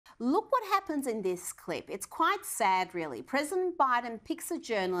Look what happens in this clip. It's quite sad, really. President Biden picks a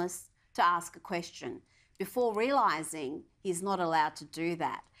journalist to ask a question before realising he's not allowed to do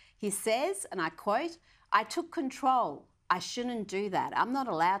that. He says, and I quote, "I took control. I shouldn't do that. I'm not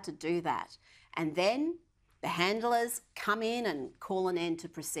allowed to do that." And then the handlers come in and call an end to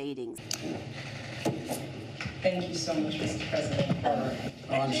proceedings. Thank you so much, Mr. President. Oh,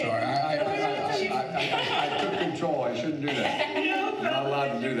 I'm sorry. I took control. I shouldn't do that. I'm not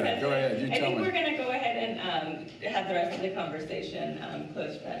allowed to do that. Go ahead. You tell me. I think we're going to go ahead and have the rest of the conversation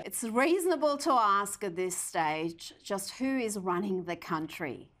closed. It's reasonable to ask at this stage just who is running the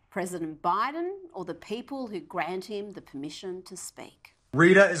country, President Biden or the people who grant him the permission to speak?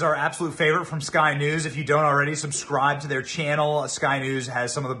 Rita is our absolute favorite from Sky News. If you don't already, subscribe to their channel. Sky News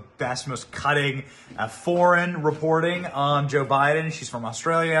has some of the best, most cutting foreign reporting on Joe Biden. She's from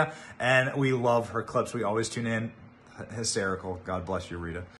Australia, and we love her clips. We always tune in. Hysterical. God bless you, Rita.